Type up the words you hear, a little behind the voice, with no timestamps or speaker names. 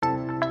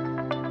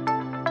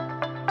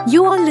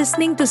You are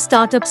listening to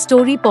Startup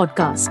Story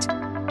Podcast.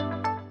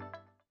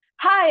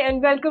 Hi,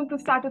 and welcome to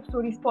Startup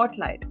Story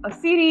Spotlight, a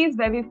series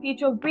where we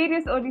feature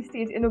various early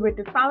stage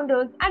innovative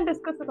founders and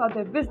discuss about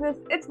their business,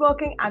 its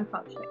working and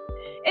functioning.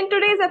 In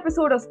today's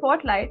episode of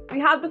Spotlight,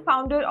 we have the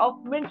founder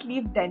of Mint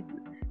Leaf Dental,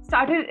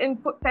 started in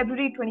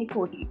February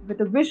 2014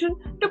 with a vision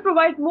to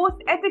provide most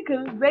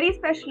ethical, very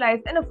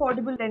specialized, and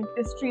affordable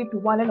dentistry to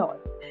one and all.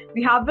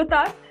 We have with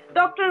us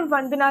Dr.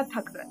 Vandana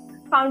Thakrar,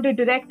 founder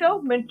director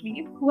of Mint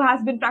Leaf, who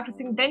has been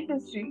practicing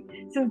dentistry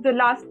since the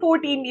last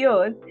 14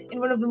 years in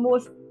one of the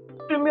most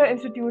premier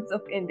institutes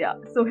of India.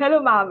 So,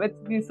 hello, ma'am.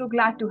 We're so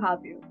glad to have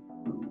you.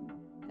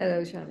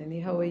 Hello,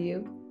 Shalini. How are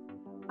you?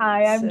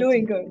 Hi, I'm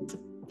doing good. It's a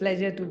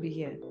pleasure to be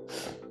here.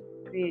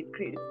 Great.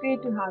 It's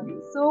great to have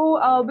you.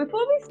 So,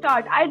 before we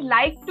start, I'd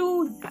like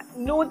to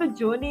know the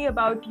journey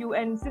about you.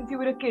 And since you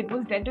were a kid,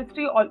 was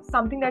dentistry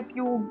something that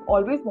you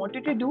always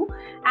wanted to do?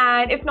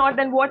 And if not,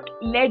 then what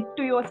led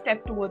to your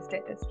step towards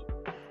dentistry?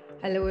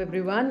 Hello,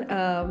 everyone.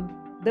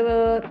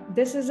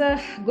 This is a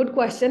good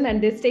question,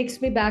 and this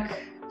takes me back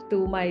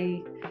to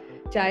my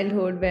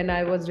childhood when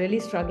I was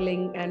really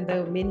struggling, and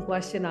the main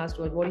question asked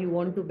was, "What do you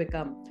want to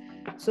become?"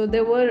 So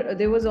there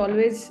was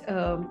always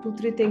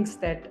 2-3 things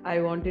that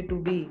I wanted to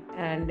be,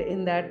 and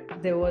in that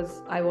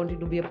I wanted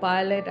to be a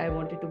pilot, I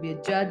wanted to be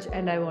a judge,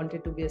 and I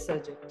wanted to be a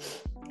surgeon.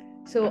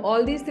 So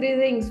all these 3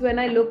 things, when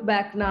I look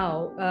back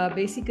now,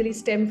 basically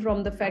stem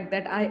from the fact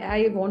that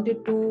I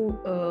wanted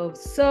to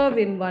serve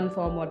in one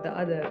form or the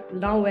other.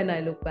 Now when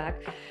I look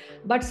back,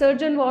 but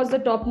surgeon was the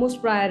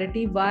topmost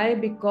priority. Why?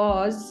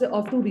 Because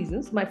of 2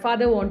 reasons. My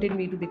father wanted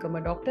me to become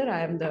a doctor.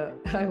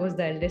 I was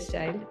the eldest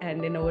child,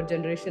 and in our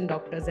generation,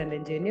 doctors and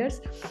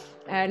engineers.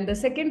 And the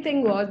second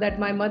thing was that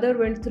my mother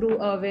went through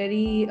a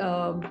very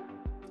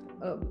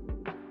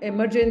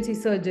emergency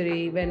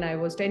surgery when I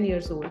was 10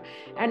 years old,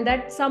 and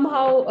that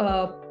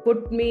somehow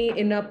put me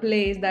in a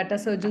place that a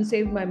surgeon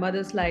saved my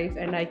mother's life,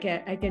 and I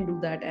can do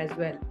that as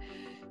well.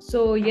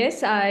 So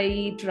yes,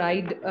 I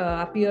tried,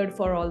 appeared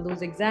for all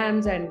those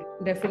exams, and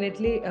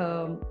definitely,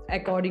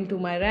 according to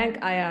my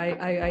rank,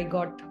 I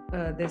got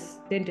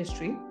this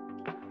dentistry.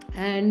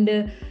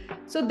 And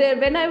so there,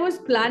 when I was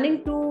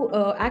planning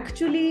to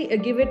actually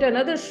give it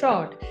another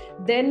shot,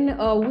 then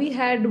we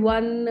had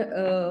one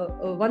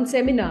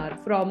seminar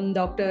from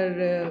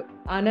Dr.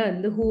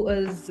 Anand, who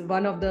is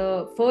one of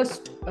the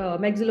first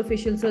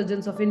maxillofacial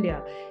surgeons of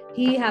India.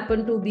 He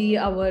happened to be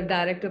our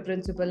director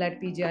principal at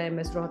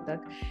PGIMS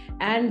Rohtak,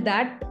 and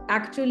that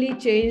actually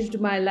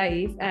changed my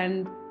life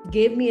and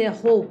gave me a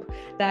hope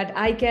that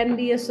I can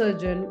be a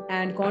surgeon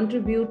and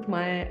contribute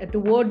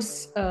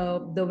towards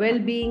the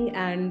well-being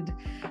and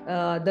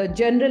the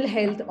general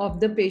health of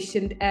the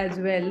patient as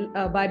well,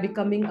 by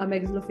becoming a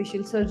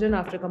maxillofacial surgeon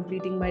after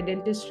completing my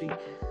dentistry.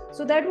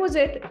 So that was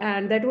it,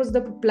 and that was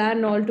the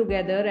plan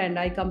altogether. And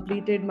I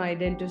completed my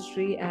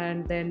dentistry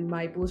and then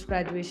my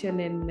post-graduation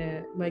in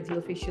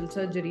maxillofacial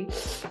surgery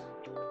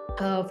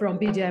from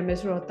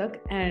PGIMS Rohtak,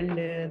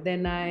 and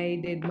then I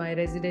did my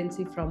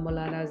residency from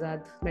Maulana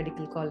Azad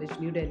Medical College,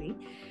 New Delhi.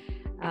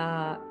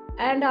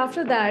 And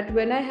after that,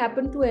 when I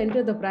happened to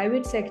enter the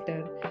private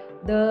sector,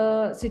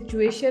 the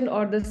situation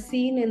or the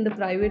scene in the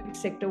private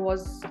sector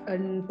was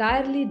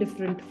entirely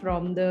different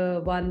from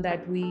the one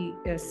that we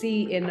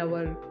see in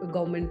our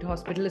government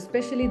hospital,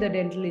 especially the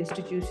dental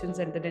institutions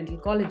and the dental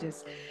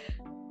colleges.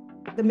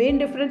 The main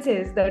difference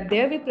is that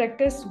there we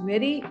practice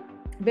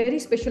very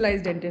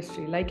specialized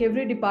dentistry. Like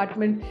every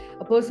department,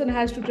 a person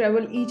has to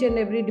travel each and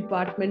every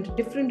department,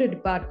 different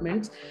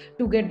departments,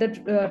 to get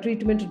the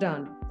treatment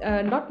done.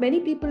 Not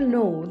many people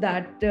know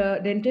that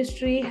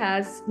dentistry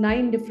has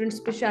 9 different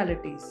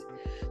specialities.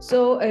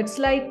 So it's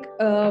like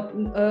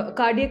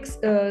cardiac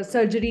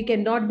surgery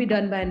cannot be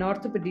done by an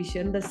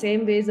orthopedician, the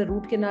same way as a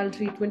root canal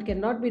treatment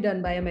cannot be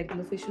done by a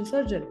maxillofacial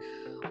surgeon.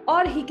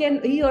 Or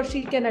he or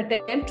she can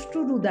attempt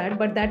to do that,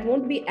 but that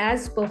won't be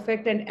as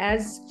perfect and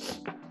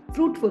as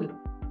fruitful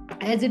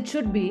as it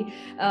should be,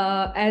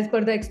 as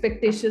per the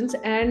expectations,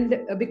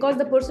 and because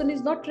the person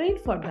is not trained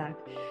for that.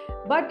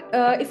 But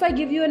if I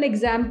give you an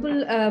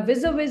example,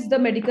 vis-a-vis the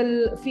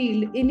medical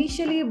field,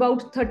 initially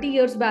about 30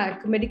 years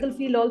back, medical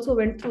field also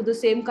went through the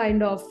same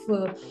kind of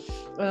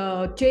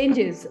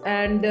changes,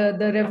 and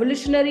the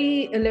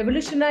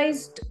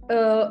revolutionized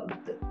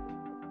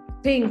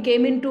thing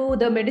came into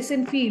the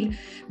medicine field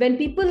when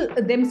people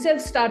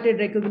themselves started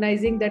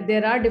recognizing that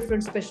there are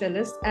different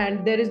specialists,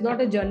 and there is not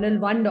a general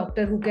one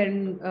doctor who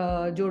can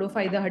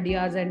jodify the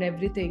hadiyas and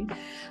everything,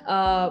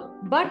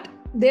 but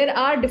there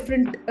are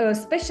different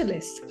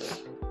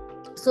specialists.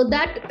 So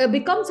that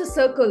becomes a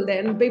circle.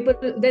 Then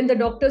the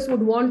doctors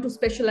would want to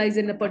specialize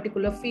in a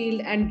particular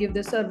field and give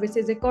the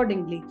services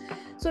accordingly.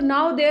 So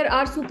now there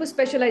are super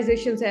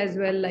specializations as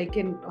well, like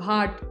in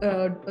heart.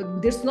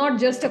 There's not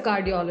just a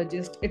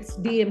cardiologist, it's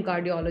DM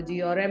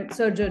cardiology or M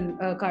surgeon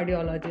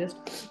cardiologist.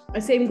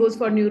 Same goes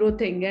for neuro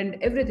thing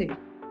and everything.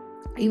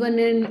 Even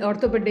in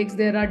orthopedics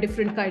there are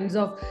different kinds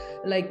of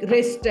like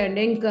wrist and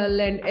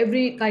ankle and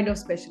every kind of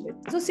specialist.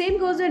 So same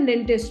goes in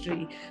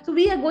dentistry. So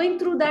we are going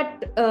through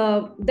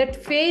that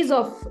phase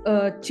of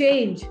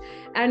change.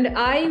 And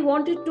I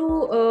wanted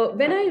to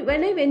when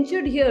I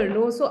ventured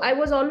here, so I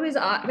was always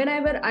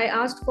whenever I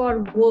asked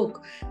for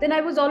work, then I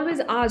was always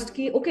asked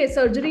ki, okay,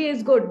 surgery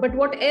is good, but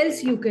what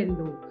else you can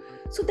do?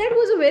 So that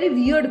was a very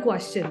weird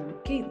question.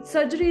 Okay,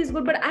 surgery is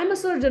good, but I'm a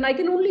surgeon. I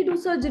can only do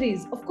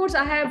surgeries. Of course,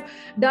 I have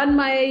done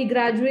my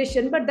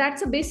graduation, but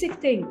that's a basic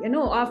thing.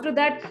 After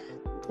that,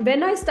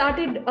 when I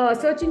started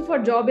searching for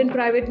job in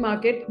private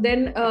market,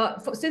 then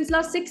since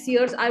last 6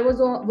 years, I was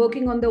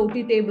working on the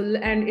OT table,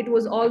 and it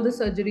was all the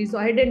surgery. So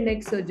I did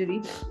neck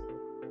surgery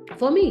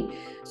for me.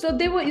 So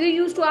they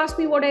used to ask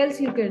me what else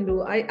you can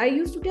do. I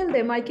used to tell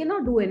them I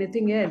cannot do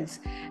anything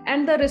else,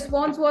 and the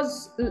response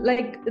was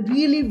like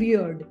really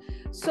weird.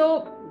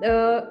 So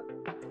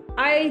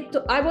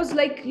I was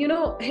like,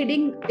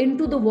 heading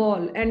into the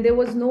wall, and there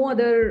was no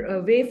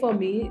other way for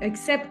me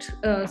except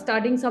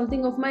starting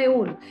something of my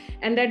own.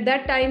 And at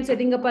that time,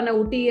 setting up an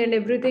OT and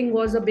everything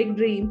was a big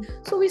dream.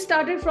 So we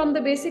started from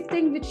the basic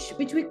thing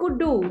which we could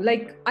do.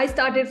 Like I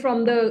started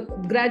from the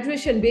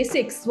graduation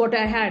basics, what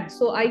I had.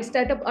 So I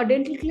set up a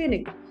dental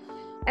clinic.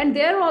 And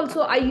there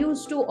also I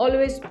used to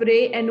always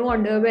pray and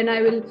wonder when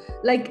I will,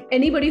 like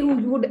anybody who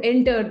would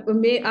enter,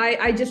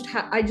 I just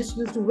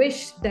used to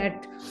wish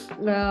that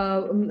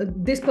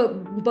this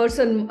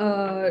person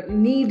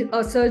need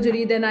a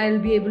surgery, then I'll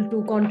be able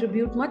to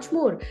contribute much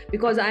more,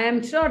 because I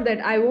am sure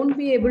that I won't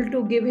be able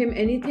to give him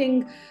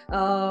anything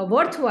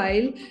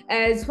worthwhile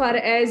as far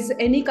as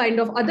any kind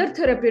of other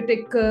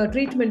therapeutic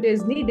treatment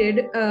is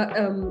needed.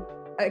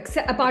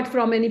 Apart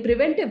from any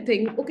preventive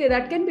thing, okay,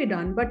 that can be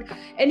done, but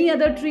any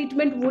other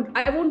treatment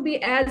I won't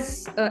be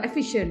as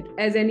efficient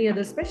as any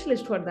other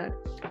specialist for that.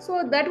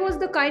 So that was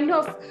the kind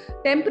of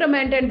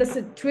temperament and the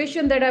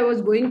situation that I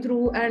was going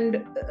through.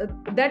 And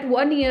that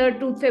 1 year,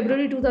 to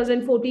February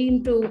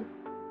 2014 to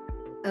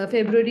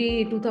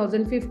February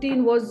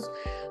 2015, was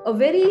a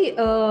very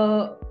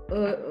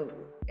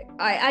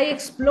I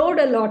explored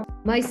a lot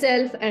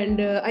myself, and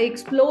I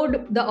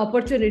explored the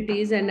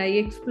opportunities, and I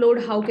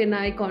explored how can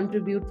I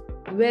contribute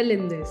well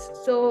in this.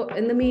 So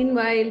in the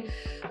meanwhile,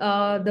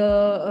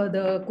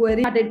 the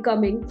query started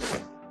coming,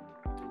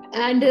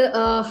 and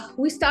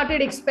we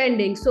started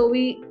expanding. So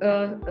we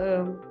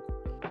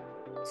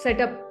set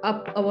up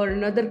our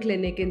another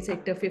clinic in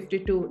Sector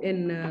 52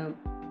 in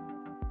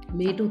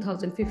May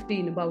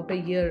 2015, about a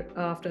year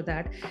after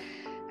that.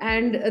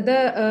 And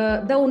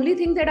the only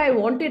thing that I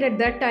wanted at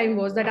that time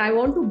was that I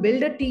want to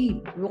build a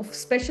team of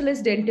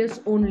specialist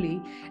dentists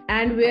only,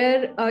 and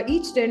where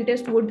each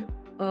dentist would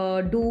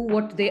do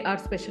what they are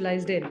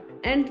specialized in.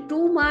 And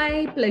to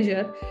my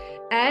pleasure,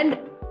 and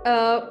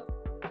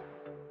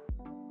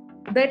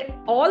that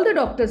all the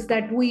doctors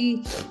that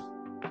we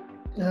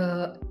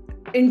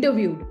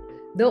interviewed,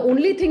 the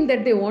only thing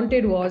that they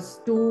wanted was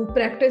to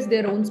practice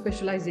their own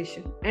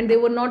specialization, and they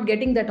were not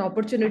getting that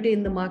opportunity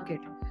in the market.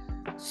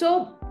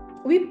 So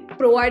we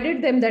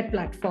provided them that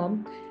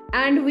platform,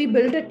 and we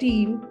built a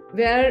team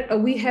where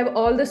we have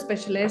all the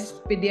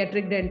specialists: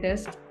 pediatric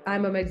dentist,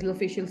 I'm a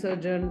maxillofacial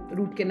surgeon,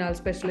 root canal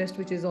specialist,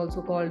 which is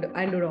also called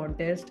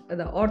endodontist,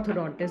 the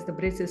orthodontist, the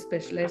braces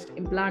specialist,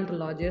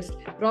 implantologist,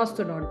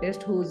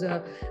 prosthodontist, who's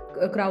a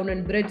crown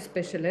and bridge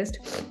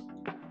specialist,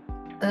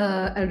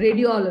 a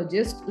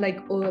radiologist, like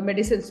oral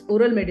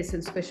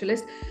medicine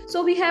specialist.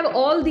 So we have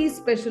all these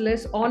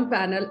specialists on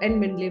panel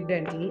and Mintleaf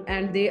Dental,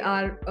 and they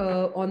are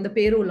on the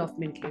payroll of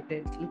Mintleaf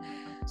Dental.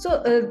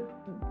 So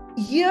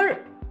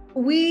here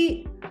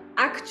we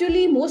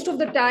actually, most of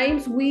the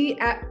times we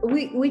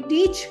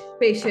teach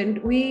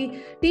patient,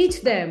 we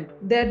teach them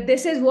that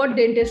this is what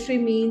dentistry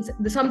means.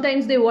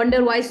 Sometimes they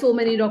wonder why so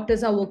many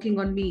doctors are working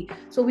on me.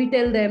 So we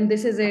tell them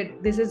this is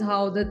it, this is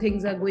how the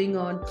things are going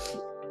on.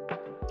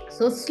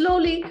 So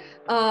slowly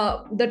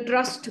the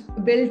trust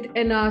built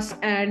in us,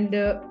 and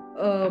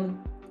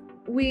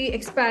we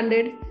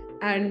expanded,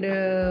 and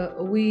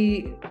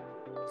we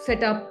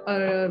set up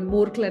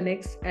more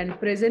clinics, and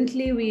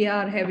presently we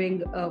are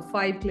having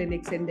 5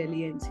 clinics in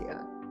Delhi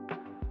NCR.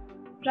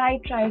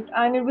 Right.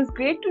 And it was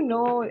great to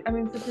know,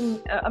 such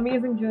an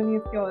amazing journey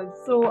of yours.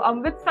 So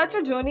with such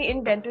a journey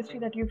in dentistry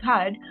that you've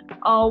had,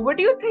 what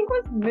do you think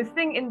was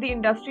missing in the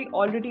industry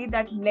already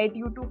that led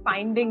you to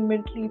finding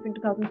Mintleaf in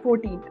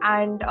 2014?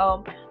 And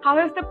how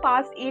has the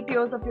past 8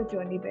 years of your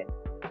journey been?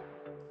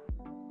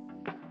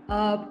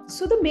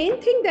 So the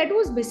main thing that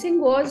was missing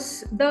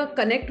was the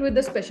connect with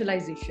the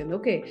specialization.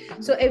 Okay,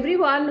 so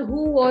everyone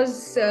who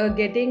was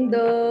getting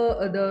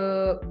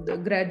the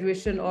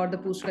graduation or the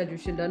post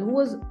graduation done, who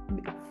was,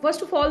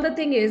 first of all, the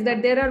thing is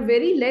that there are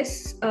very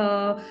less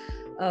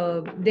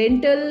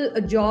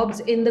dental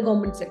jobs in the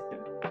government sector.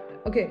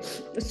 Okay,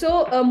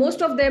 so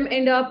most of them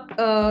end up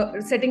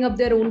setting up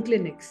their own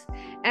clinics,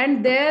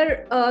 and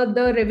there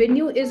the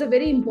revenue is a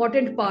very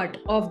important part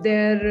of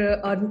their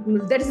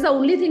that is the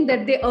only thing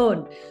that they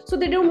earn, so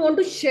they don't want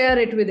to share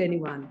it with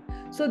anyone.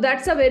 So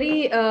that's a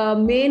very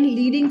main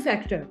leading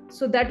factor.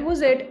 So that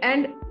was it.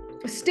 And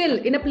still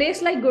in a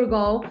place like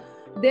Gurgaon,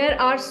 there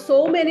are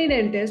so many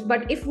dentists,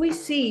 but if we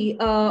see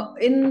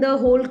in the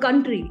whole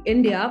country,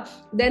 India,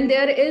 then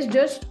there is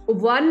just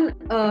one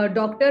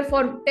doctor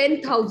for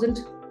 10,000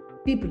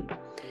 people,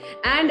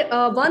 and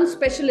one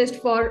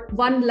specialist for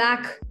 1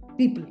 lakh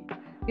people.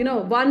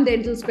 One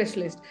dental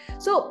specialist.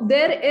 So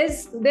there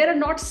are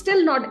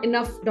not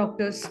enough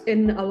doctors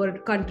in our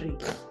country.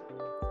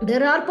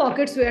 There are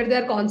pockets where they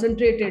are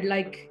concentrated,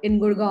 like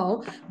in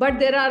Gurgaon, but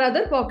there are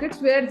other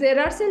pockets where there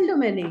are seldom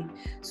many.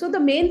 So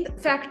the main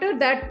factor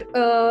that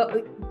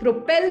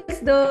propels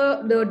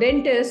the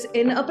dentists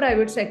in a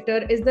private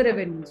sector is the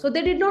revenue. So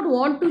they did not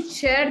want to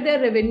share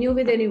their revenue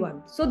with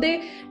anyone. So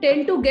they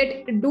tend to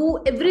do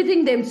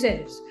everything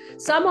themselves.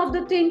 Some of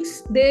the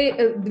things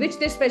which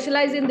they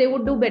specialize in, they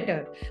would do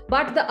better,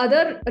 but the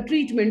other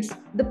treatments,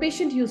 the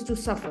patient used to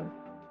suffer.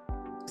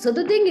 So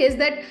the thing is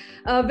that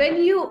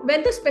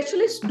when the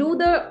specialists do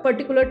the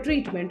particular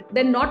treatment,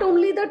 then not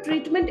only the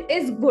treatment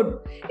is good,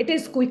 it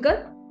is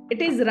quicker, it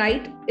is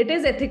right, it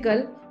is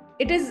ethical,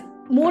 it is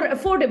more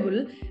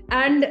affordable,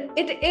 and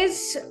it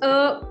is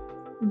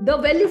the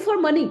value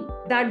for money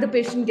that the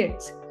patient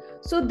gets.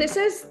 So this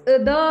is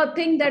the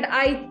thing that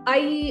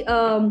I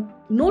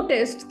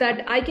noticed,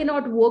 that I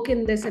cannot work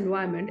in this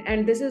environment,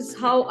 and this is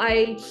how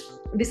I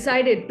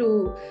decided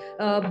to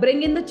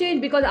bring in the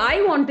change, because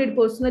I wanted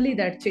personally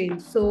that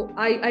change. So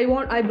I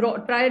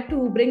tried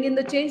to bring in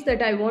the change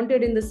that I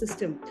wanted in the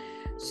system.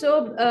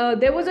 So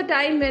there was a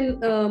time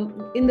when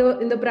in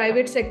the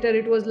private sector,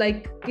 it was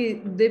like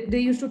they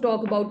used to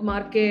talk about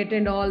market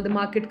and all, the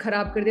market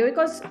kharab kar diya,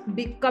 because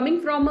coming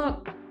from a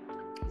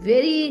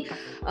very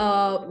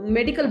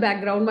medical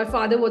background. My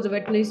father was a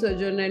veterinary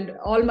surgeon, and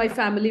all my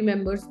family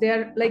members, they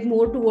are like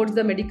more towards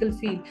the medical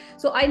field.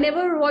 So I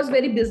never was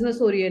very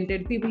business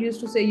oriented. People used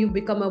to say you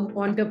become an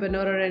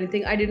entrepreneur or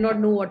anything. I did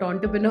not know what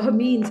entrepreneur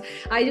means.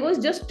 I was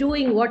just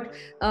doing what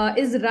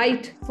is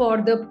right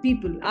for the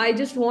people. I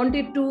just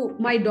wanted to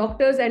my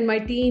doctors and my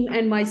team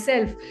and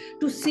myself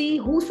to see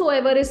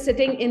whosoever is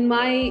sitting in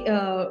my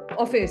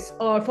office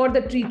or for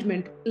the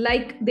treatment,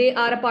 like they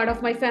are a part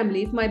of my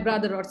family. If my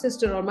brother or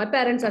sister or my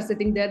parents are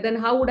sitting there, then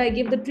how would I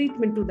give the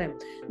treatment to them?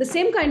 The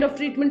same kind of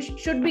treatment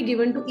should be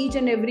given to each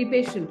and every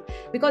patient,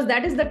 because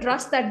that is the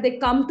trust that they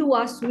come to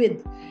us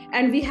with,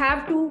 and we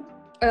have to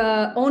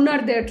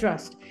honor their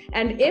trust.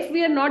 And if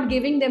we are not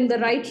giving them the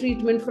right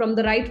treatment from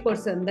the right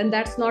person, then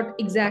that's not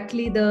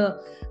exactly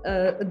the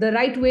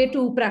right way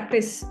to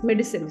practice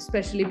medicine,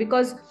 especially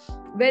because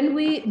when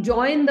we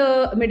join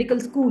the medical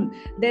school,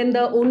 then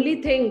the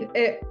only thing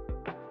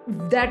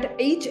that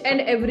each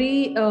and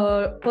every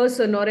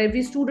person or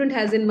every student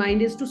has in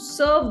mind is to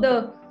serve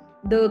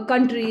the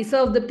country,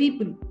 serve the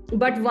people.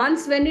 But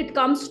once when it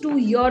comes to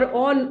your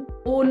own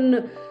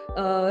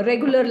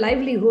regular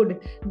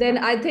livelihood, then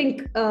I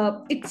think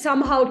it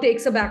somehow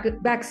takes a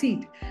back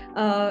seat.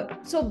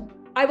 So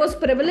I was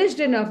privileged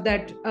enough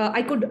that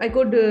I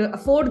could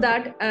afford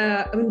that.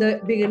 In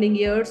the beginning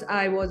years,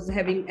 I was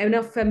having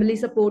enough family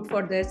support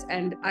for this,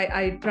 and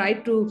I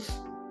tried to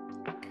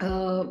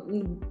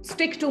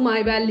stick to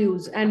my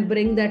values and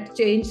bring that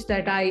change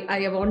that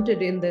I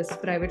wanted in this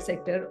private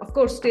sector. Of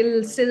course,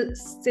 still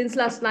since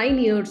last 9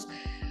 years,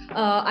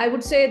 I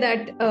would say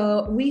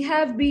that we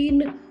have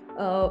been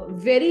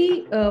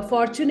very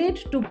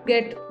fortunate to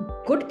get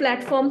good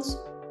platforms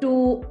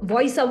to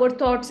voice our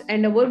thoughts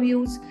and our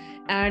views,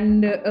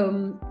 and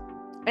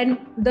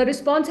the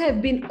response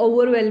have been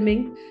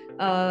overwhelming.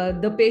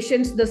 The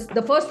patients,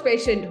 the first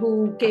patient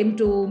who came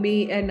to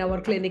me and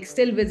our clinic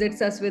still visits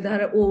us with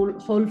her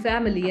whole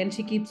family, and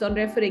she keeps on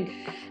referring.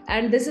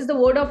 And this is the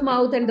word of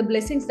mouth and the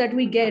blessings that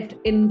we get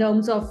in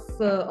terms of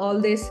all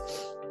this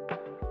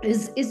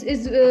is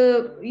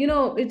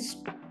it's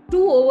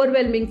too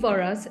overwhelming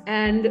for us,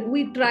 and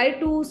we try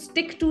to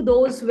stick to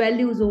those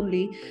values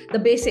only, the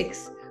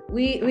basics.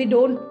 We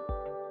don't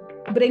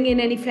bring in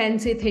any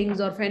fancy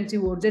things or fancy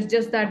words. It's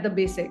just that the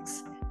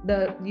basics.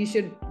 You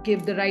should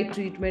give the right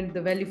treatment,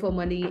 the value for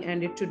money,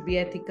 and it should be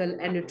ethical,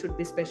 and it should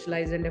be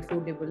specialized and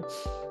affordable.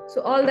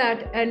 So all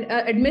that, and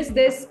amidst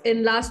this,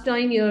 in last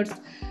 9 years,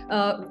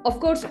 of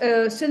course,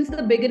 since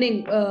the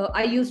beginning,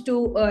 I used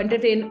to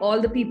entertain all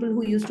the people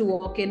who used to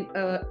walk in,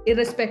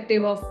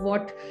 irrespective of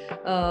what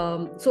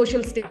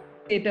social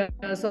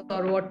status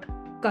or what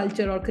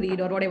culture or creed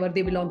or whatever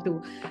they belong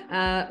to.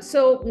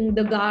 So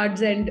the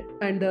guards and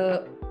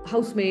the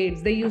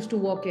housemaids, they used to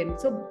walk in.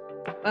 So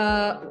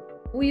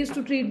we used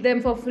to treat them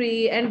for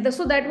free, and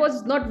so that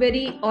was not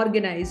very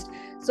organized.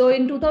 So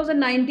in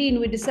 2019,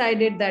 we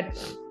decided that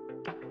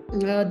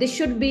this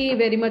should be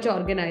very much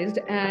organized,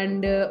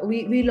 and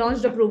we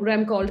launched a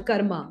program called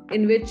Karma,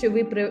 in which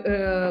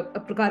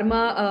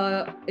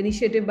Karma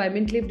initiative by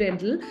Mintleaf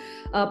Dental,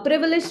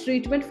 privileged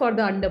treatment for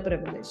the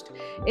underprivileged,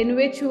 in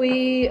which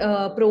we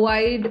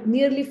provide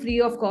nearly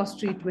free of cost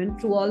treatment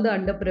to all the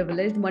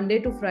underprivileged, Monday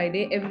to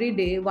Friday, every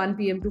day, 1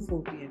 p.m. to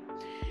 4 p.m.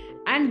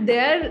 And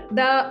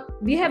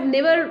we have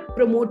never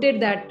promoted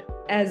that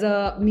as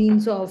a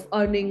means of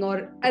earning,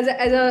 or as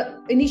a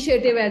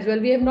initiative as well.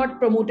 We have not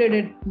promoted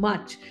it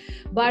much,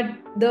 but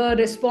the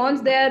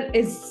response there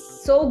is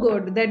so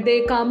good that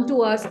they come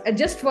to us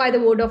just by the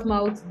word of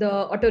mouth. The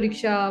auto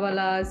rickshaw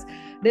walas,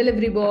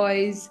 delivery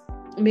boys,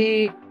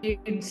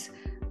 maids,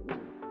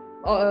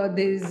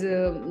 these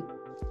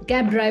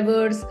cab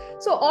drivers,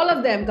 so all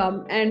of them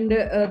come, and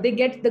they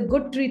get the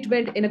good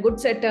treatment in a good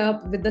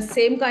setup with the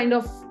same kind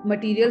of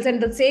materials,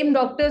 and the same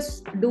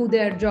doctors do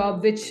their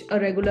job which a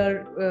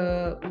regular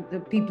the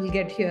people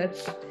get here.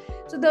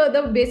 So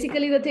the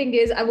basically the thing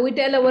is, we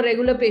tell our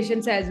regular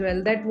patients as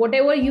well that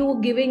whatever you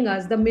giving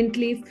us, the mint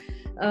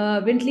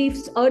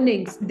leaf's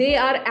earnings, they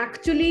are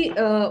actually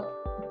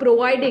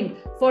providing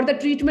for the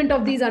treatment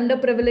of these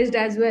underprivileged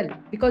as well,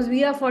 because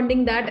we are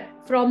funding that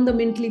from the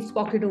mint leaf's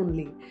pocket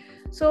only.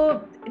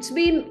 So it's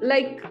been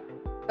like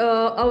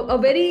a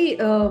very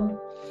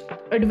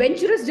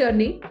adventurous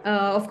journey.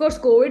 Of course,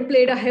 COVID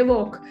played a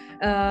havoc,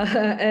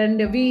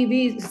 and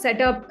we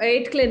set up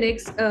 8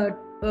 clinics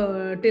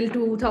till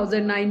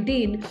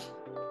 2019.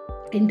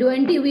 In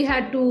 20 we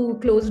had to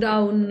close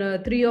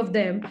down 3 of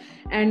them,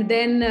 and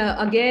then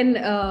again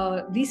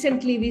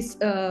recently we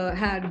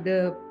had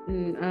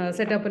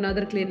set up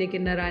another clinic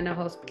in Narayana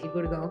Hospital,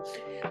 Gurgaon.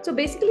 So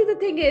basically the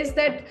thing is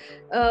that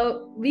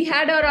we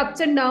had our ups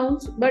and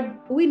downs, but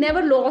we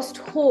never lost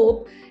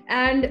hope.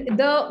 And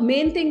the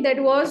main thing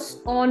that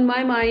was on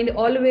my mind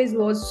always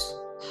was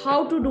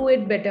how to do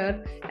it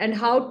better, and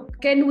how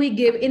can we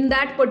give in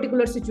that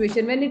particular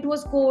situation. When it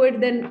was COVID,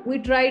 then we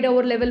tried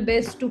our level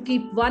best to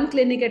keep one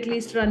clinic at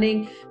least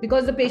running,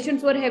 because the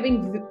patients were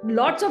having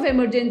lots of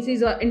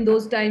emergencies in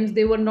those times.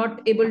 They were not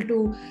able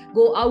to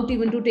go out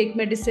even to take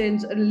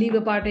medicines or leave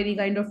apart any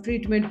kind of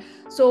treatment.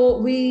 So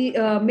we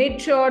made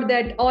sure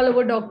that all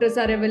our doctors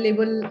are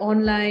available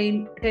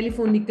online,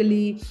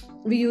 telephonically.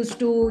 We used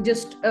to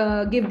just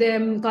give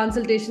them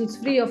consultations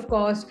free of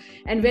cost,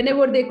 and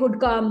whenever they could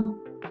come,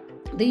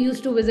 they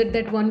used to visit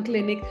that one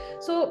clinic.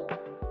 So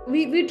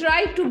we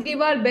tried to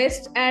give our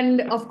best, and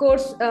of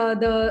course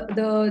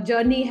the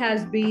journey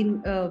has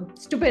been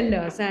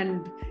stupendous,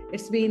 and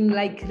it's been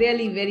like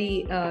really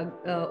very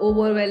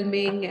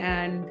overwhelming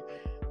and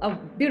a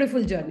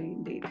beautiful journey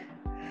indeed.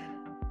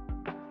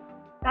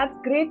 That's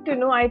great to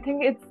know. I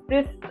think it's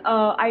this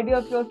idea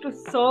of yours to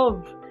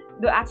serve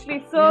the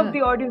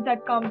audience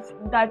that comes,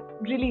 that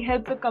really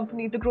helps the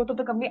company, the growth of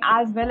the company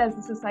as well as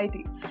the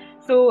society.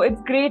 So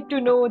it's great to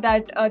know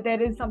that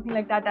there is something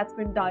like that that's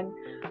been done.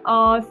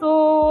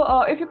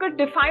 So if you could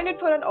define it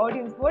for an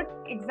audience, what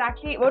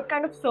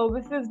kind of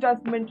services does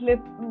Mint Leaf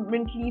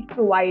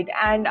provide,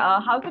 and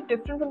how is it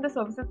different from the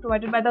services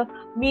provided by the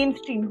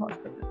mainstream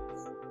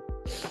hospitals?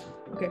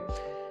 Okay.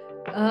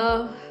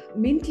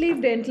 Mint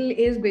Leaf Dental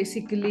is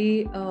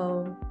basically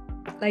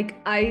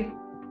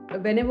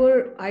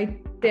whenever I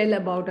tell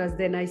about us,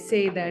 then I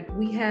say that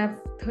we have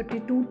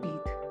 32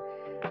 teeth.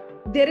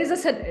 There is a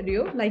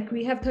scenario like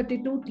we have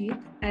 32 teeth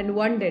and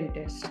one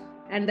dentist,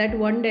 and that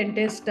one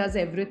dentist does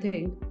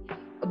everything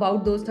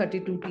about those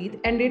 32 teeth.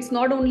 And it's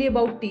not only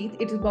about teeth,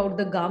 it's about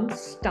the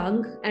gums,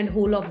 tongue, and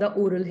whole of the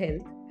oral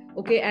health.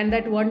 Okay, and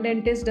that one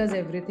dentist does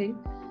everything.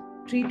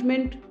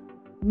 Treatment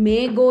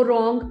may go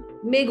wrong,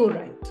 may go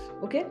right.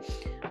 Okay,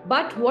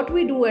 but what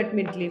we do at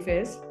Mint Leaf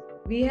is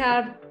we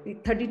have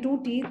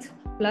 32 teeth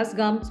plus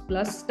gums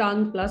plus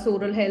tongue plus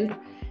oral health,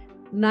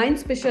 9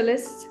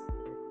 specialists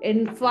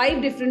in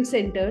 5 different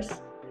centers,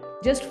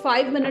 just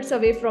 5 minutes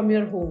away from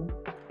your home,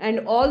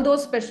 and all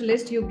those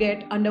specialists you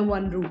get under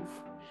one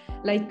roof.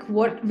 Like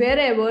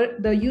wherever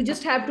you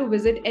just have to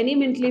visit any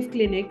Mint Leaf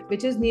clinic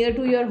which is near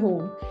to your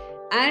home,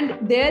 and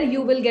there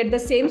you will get the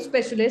same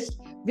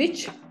specialist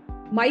which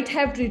might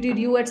have treated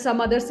you at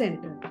some other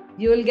center.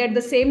 You will get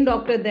the same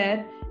doctor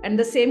there and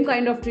the same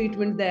kind of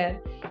treatment there,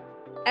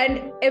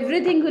 and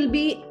everything will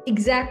be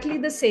exactly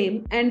the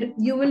same, and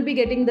you will be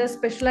getting the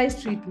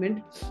specialized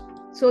treatment.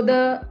 So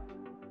the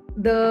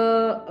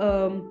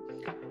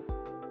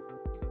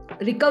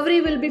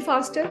recovery will be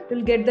faster,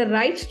 you'll get the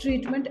right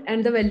treatment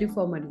and the value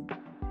for money,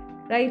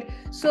 right?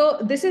 So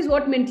this is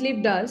what Mint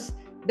Leaf does,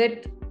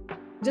 that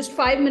just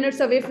 5 minutes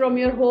away from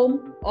your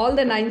home, all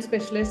the 9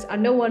 specialists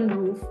under one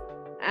roof,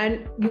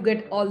 and you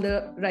get all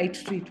the right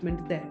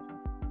treatment there.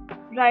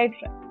 Right.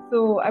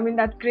 So, I mean,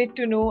 that's great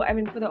to know. I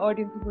mean, for the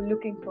audience who are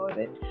looking for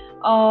it.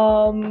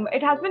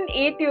 It has been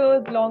 8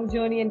 years long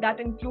journey, and that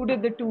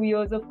included the 2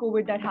 years of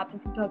COVID that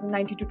happened from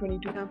 2019 to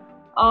 22. Yeah.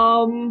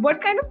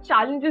 What kind of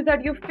challenges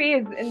that you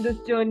faced in this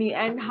journey,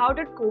 and how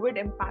did COVID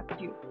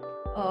impact you?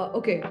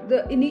 Okay,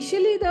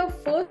 initially the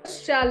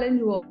first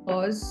challenge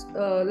was,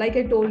 like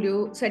I told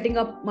you, setting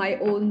up my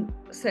own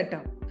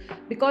setup,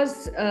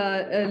 because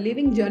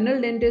leaving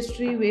general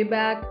dentistry way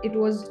back, it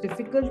was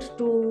difficult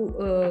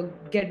to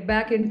get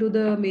back into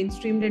the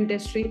mainstream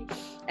dentistry,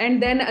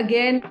 and then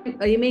again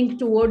aiming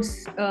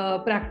towards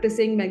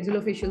practicing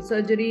maxillofacial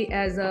surgery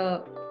as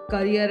a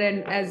career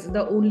and as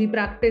the only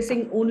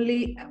practicing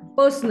only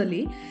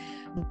personally,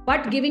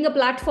 but giving a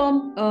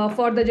platform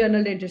for the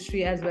general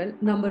dentistry as well,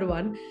 number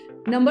one.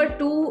 Number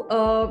two,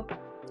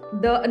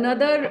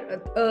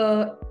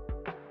 another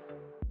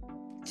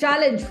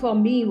challenge for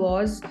me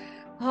was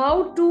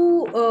how to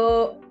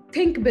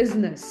think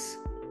business,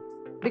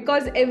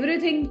 because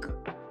everything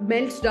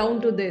melts down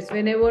to this.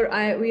 Whenever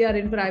we are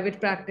in private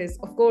practice,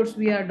 of course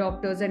we are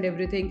doctors and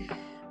everything,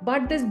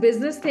 but this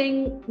business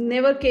thing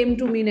never came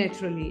to me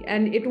naturally,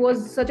 and it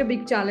was such a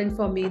big challenge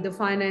for me, the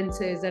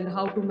finances and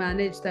how to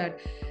manage that.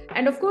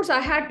 And of course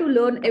I had to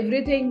learn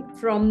everything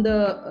from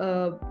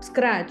the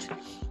scratch.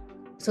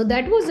 So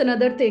that was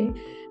another thing.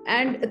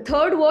 And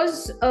third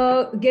was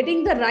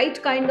getting the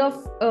right kind of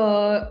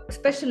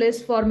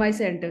specialist for my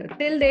center.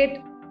 Till date,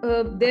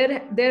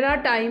 there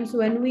are times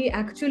when we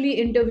actually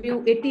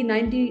interview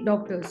 80-90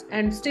 doctors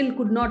and still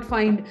could not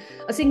find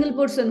a single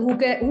person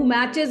who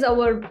matches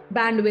our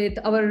bandwidth,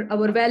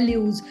 our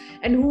values,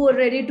 and who are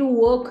ready to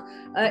work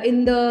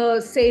in the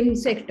same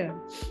sector.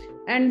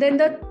 And then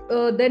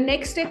the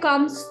next day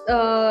comes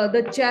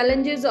the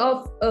challenges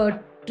of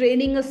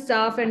training a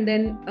staff, and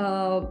then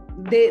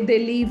they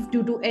leave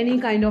due to any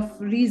kind of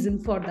reason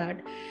for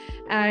that.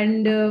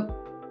 And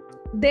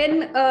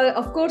then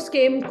of course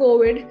came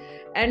COVID.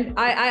 And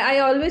I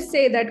always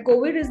say that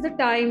COVID is the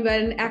time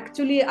when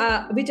actually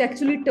which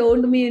actually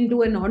turned me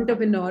into an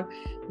entrepreneur,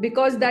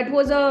 because that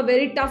was a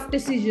very tough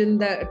decision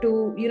that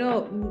to,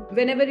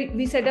 whenever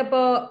we set up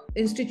a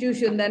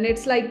institution, then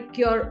it's like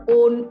your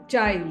own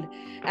child.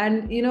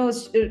 And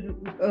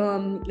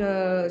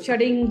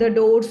shutting the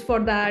doors for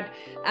that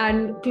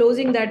and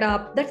closing that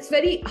up, that's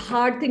very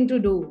hard thing to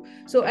do.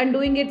 So, and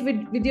doing it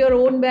with your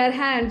own bare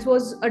hands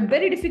was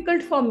very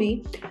difficult for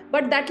me.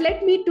 But that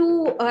led me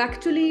to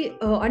actually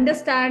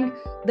understand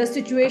the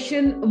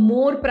situation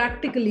more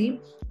practically,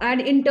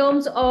 and in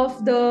terms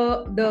of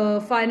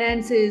the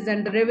finances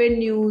and the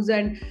revenues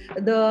and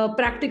the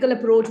practical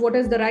approach, what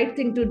is the right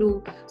thing to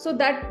do. So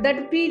that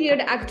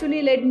period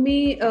actually led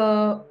me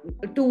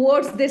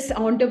towards this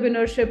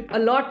entrepreneurship a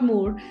lot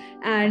more.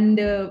 And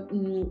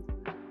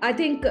I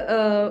think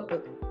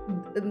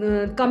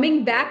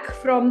coming back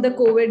from the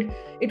COVID,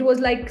 it was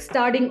like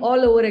starting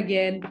all over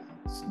again,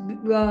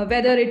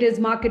 whether it is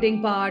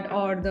marketing part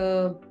or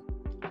the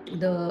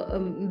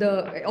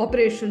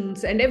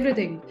operations and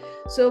everything.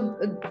 So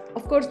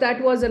of course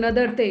that was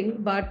another thing.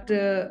 But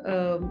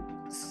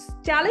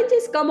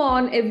challenges come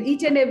on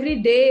each and every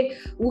day.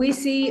 We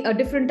see a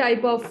different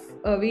type of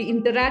we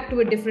interact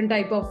with different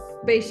type of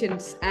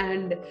patients,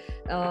 and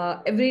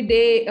every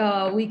day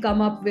we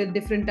come up with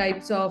different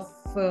types of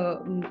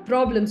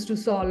problems to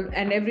solve,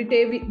 and every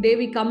day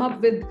we come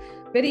up with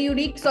very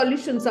unique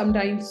solutions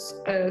sometimes.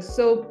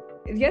 So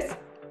yes,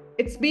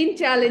 it's been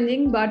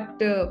challenging,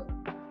 but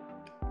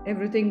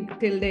everything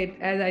till date,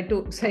 as I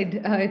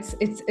said,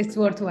 it's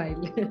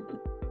worthwhile.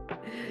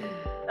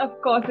 Of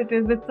course it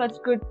is. With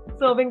such good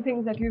serving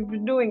things that you've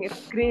been doing,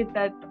 it's great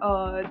that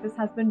this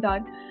has been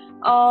done.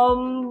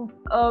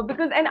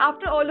 Because, and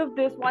after all of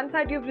this, one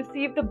side you've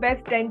received the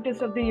Best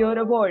Dentist of the Year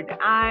award,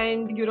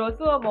 and you're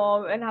also a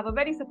mom and have a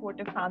very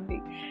supportive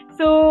family.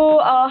 So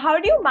how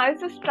do you manage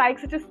to strike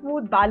such a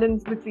smooth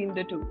balance between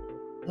the two?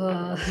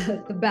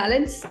 The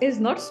balance is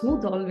not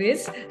smooth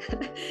always,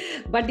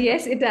 but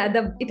yes,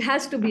 it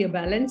has to be a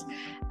balance.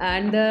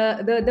 And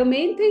the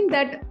main thing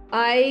that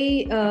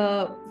I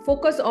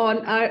focus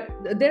on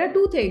there are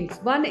two things.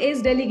 One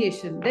is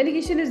delegation.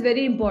 Delegation is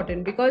very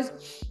important, because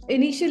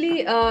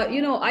initially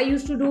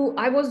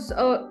I was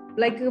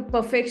like a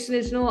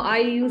perfectionist. I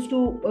used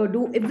to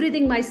do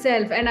everything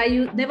myself, and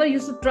I never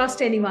used to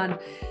trust anyone.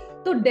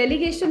 So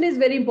delegation is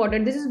very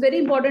important. This is a very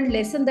important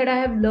lesson that I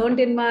have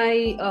learned in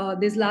my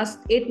this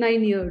last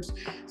 8-9 years.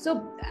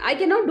 So I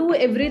cannot do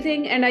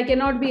everything and I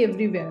cannot be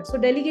everywhere. So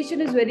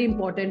delegation is very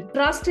important.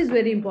 Trust is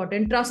very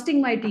important. Trusting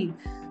my team.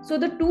 So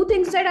the two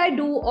things that I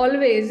do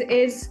always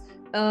is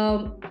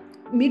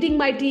meeting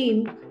my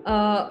team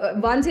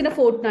once in a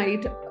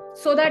fortnight,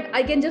 so that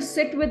I can just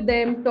sit with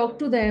them, talk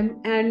to them,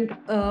 and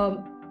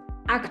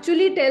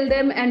actually tell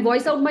them and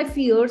voice out my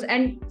fears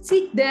and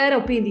seek their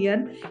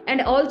opinion,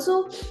 and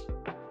also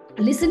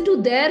listen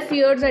to their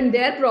fears and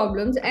their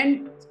problems,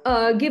 and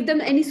give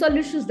them any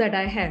solutions that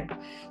I have.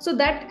 So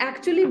that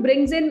actually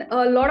brings in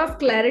a lot of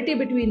clarity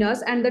between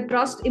us, and the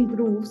trust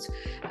improves.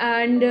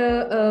 And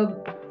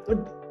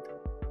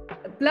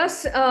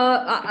plus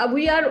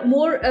we are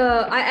more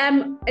I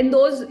am in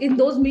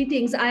those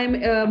meetings, I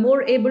am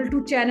more able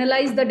to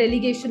channelize the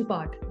delegation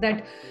part,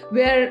 that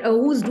where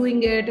who's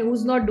doing it,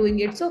 who's not doing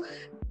it. So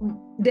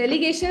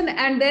delegation,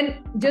 and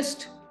then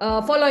just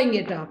following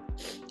it up.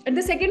 And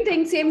the second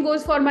thing, same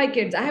goes for my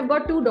kids. I have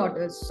got 2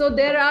 daughters. So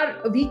there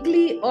are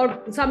weekly,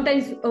 or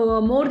sometimes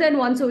more than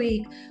once a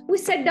week, we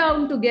sit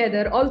down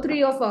together, all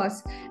 3 of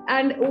us,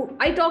 and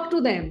I talk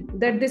to them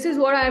that this is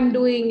what I'm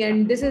doing,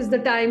 and this is the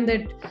time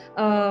that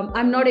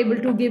I'm not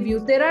able to give you.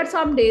 There are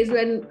some days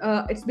when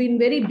it's been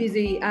very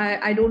busy.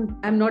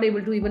 I'm not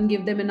able to even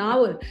give them an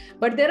hour.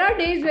 But there are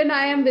days when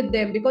I am with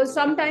them, because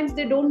sometimes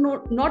they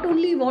not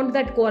only want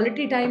that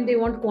quality time, they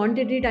want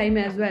quantity time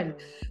as well.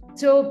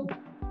 So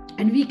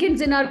and weekends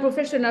in our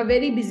profession are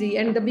very busy,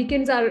 and the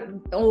weekends are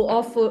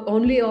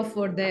only off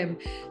for them.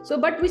 So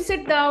but we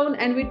sit down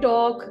and we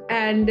talk,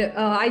 and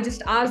I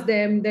just ask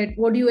them that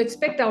what do you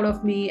expect out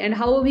of me and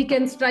how we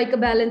can strike a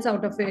balance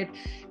out of it.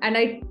 And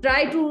I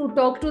try to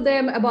talk to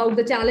them about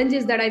the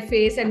challenges that I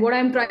face and what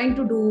I'm trying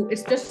to do.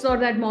 It's just so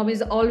that mom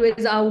is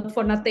always out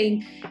for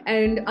nothing,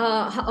 and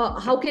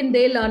how can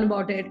they learn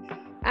about it.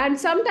 And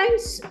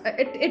sometimes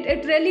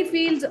it really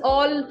feels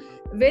all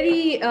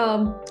very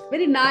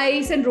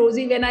nice and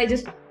rosy when I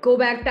just go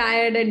back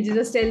tired and you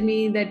just tell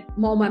me that,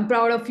 mom, I'm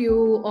proud of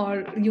you,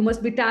 or you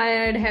must be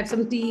tired, have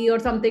some tea or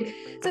something.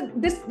 So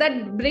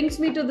that brings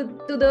me to the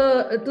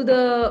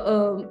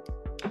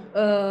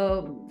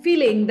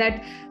feeling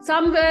that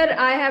somewhere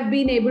I have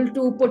been able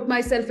to put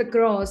myself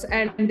across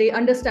and they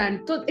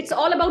understand. So it's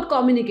all about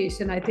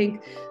communication, I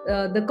think,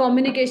 the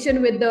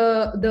communication with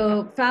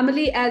the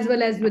family as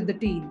well as with the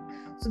team.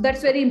 So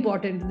that's very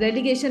important,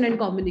 delegation and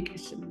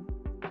communication.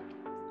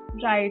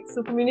 Right.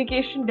 So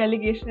communication,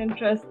 delegation, and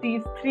trust,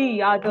 these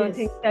three are the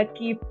things that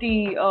keep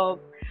the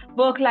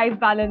work-life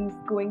balance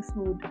going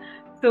smooth.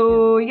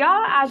 So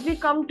as we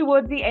come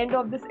towards the end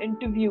of this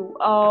interview,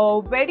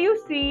 where do you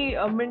see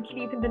Mint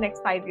Leaf in the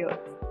next 5 years?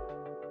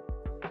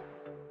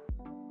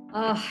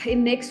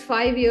 In next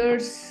 5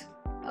 years,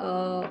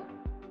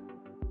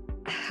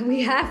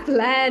 we have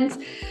plans,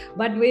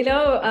 but we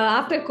know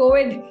after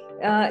COVID,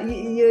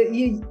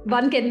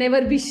 one can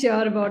never be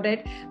sure about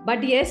it.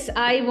 But yes,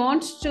 I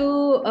want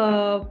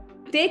to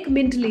take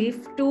Mint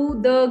Leaf to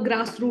the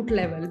grassroots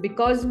level,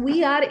 because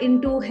we are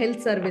into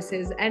health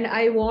services, and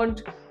I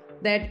want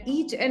that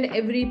each and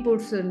every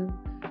person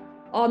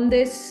on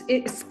this,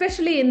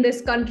 especially in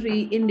this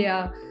country,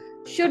 India,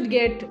 should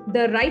get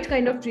the right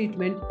kind of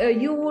treatment.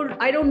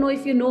 I don't know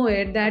if you know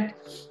it, that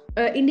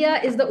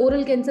India is the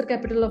oral cancer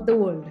capital of the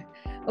world.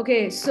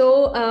 Okay,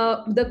 so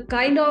the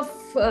kind of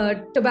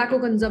tobacco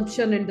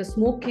consumption and the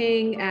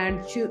smoking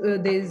and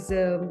there's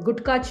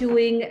gutka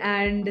chewing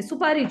and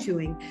supari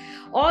chewing,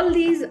 all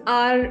these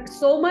are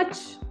so much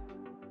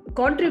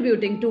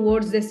contributing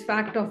towards this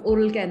fact of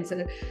oral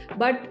cancer.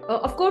 But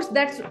of course,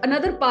 that's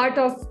another part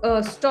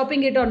of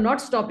stopping it or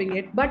not stopping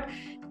it, but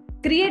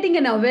creating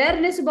an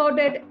awareness about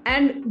it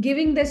and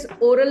giving this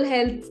oral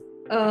health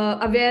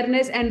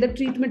awareness and the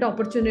treatment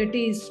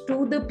opportunities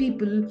to the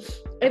people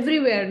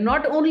everywhere,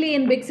 not only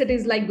in big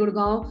cities like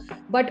Gurgaon,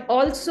 but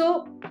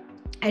also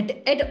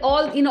in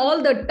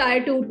all the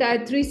tier 2,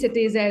 tier 3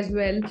 cities as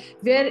well,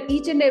 where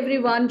each and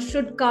everyone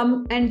should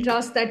come and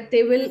trust that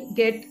they will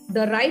get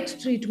the right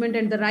treatment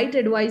and the right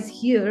advice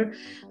here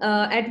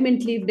at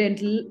Mint Leaf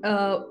Dental,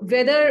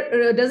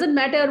 whether doesn't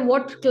matter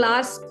what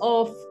class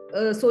of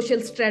social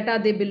strata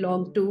they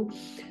belong to,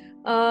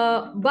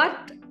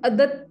 but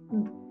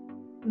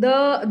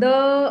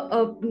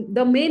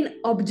the main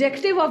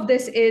objective of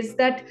this is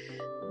that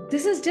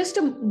this is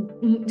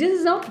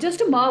not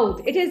just a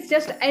mouth. It is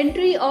just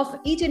entry of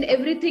each and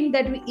everything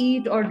that we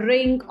eat or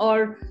drink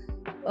or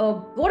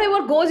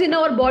whatever goes in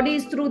our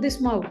bodies through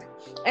this mouth.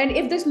 And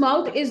if this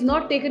mouth is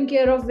not taken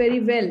care of very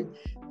well,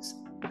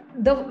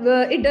 the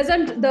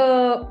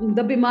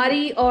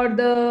bimari or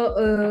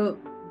the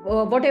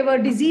whatever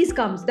disease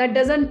comes, that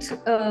doesn't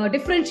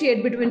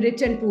differentiate between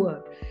rich and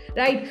poor,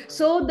 right?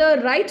 So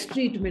the right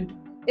treatment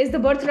is the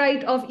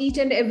birthright of each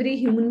and every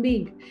human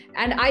being,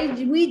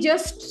 and we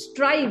just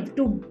strive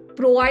to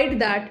provide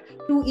that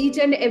to each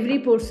and every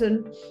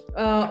person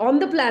on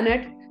the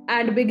planet,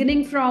 and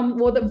beginning from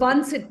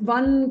one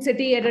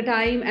city at a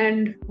time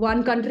and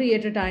one country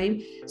at a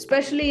time.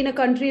 Especially in a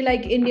country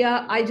like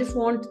India, I just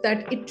want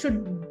that it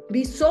should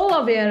be so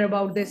aware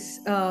about this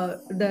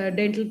the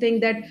dental thing,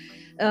 that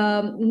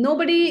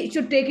nobody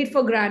should take it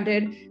for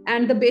granted,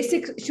 and the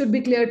basics should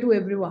be clear to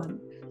everyone.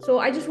 So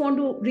I just want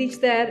to reach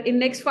there. In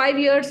next 5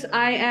 years,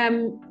 I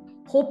am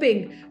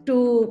hoping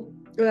to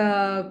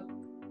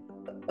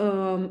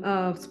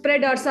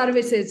spread our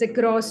services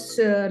across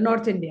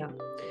North India.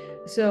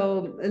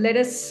 So let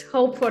us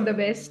hope for the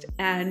best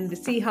and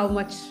see how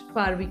much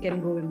far we can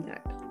go in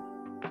that.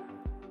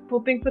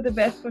 Hoping for the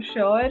best for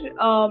sure.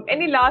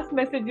 Any last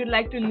message you'd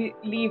like to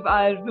leave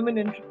our women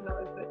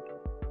entrepreneurs with?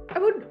 I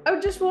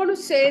would just want to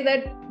say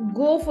that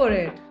go for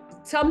it.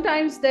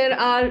 Sometimes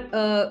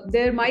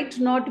there might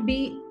not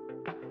be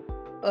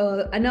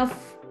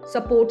enough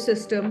support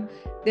system.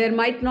 There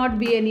might not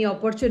be any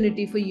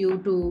opportunity for you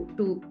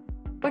to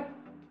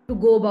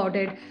go about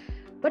it.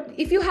 But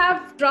if you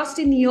have trust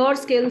in your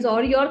skills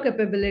or your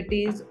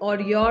capabilities or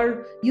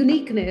your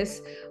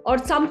uniqueness or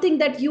something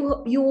that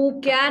you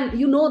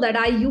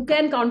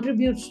can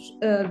contribute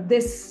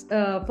this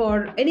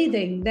for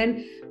anything,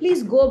 then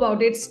please go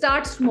about it.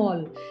 Start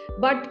small,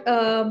 but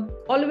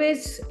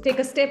always take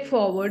a step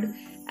forward,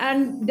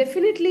 and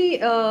definitely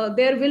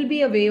there will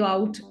be a way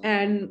out.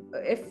 And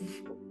if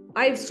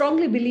I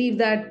strongly believe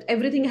that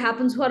everything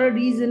happens for a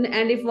reason,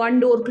 and if one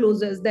door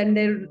closes, then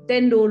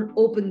 10 doors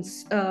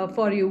opens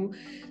for you.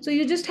 So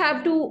you just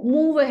have to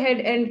move ahead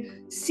and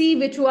see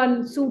which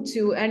one suits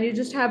you, and you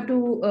just have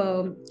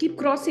to keep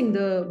crossing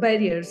the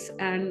barriers.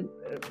 And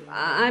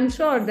I'm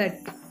sure that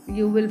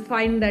you will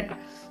find that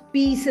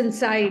peace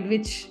inside,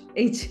 which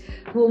each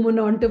woman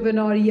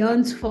entrepreneur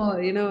yearns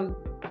for.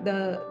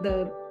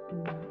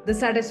 The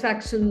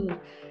satisfaction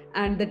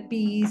and that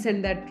peace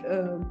and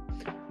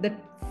that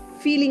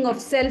feeling of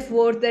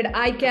self-worth, that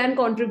I can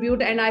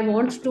contribute and I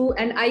want to,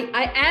 and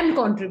I am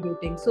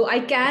contributing. So I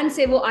can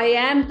say, "वो I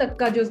am तक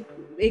का जो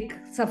एक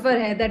सफर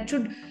है," that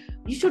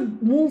you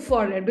should move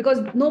forward,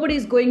 because nobody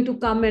is going to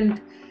come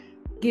and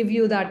give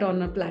you that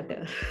on a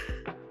platter.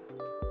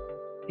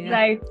 Yeah.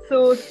 Right. So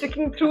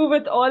sticking through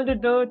with all the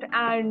dirt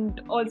and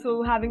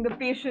also having the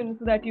patience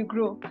that you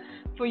grow,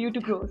 for you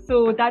to grow. So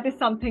that is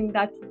something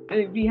that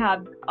we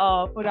have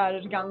for our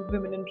young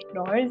women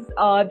entrepreneurs.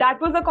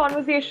 That was a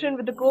conversation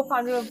with the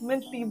co-founder of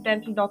Mintleaf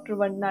Dental, Dr.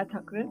 Vandana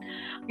Thakran.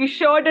 We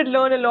sure did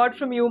learn a lot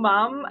from you,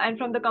 ma'am, and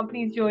from the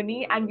company's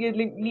journey, and we're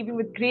leaving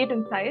with great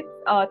insights.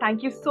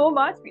 Thank you so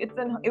much. It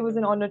was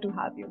an honor to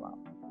have you, ma'am.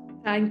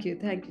 Thank you,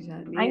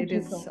 Shalini. Thank it you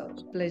is so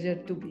a pleasure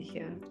to be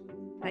here.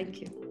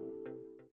 Thank you.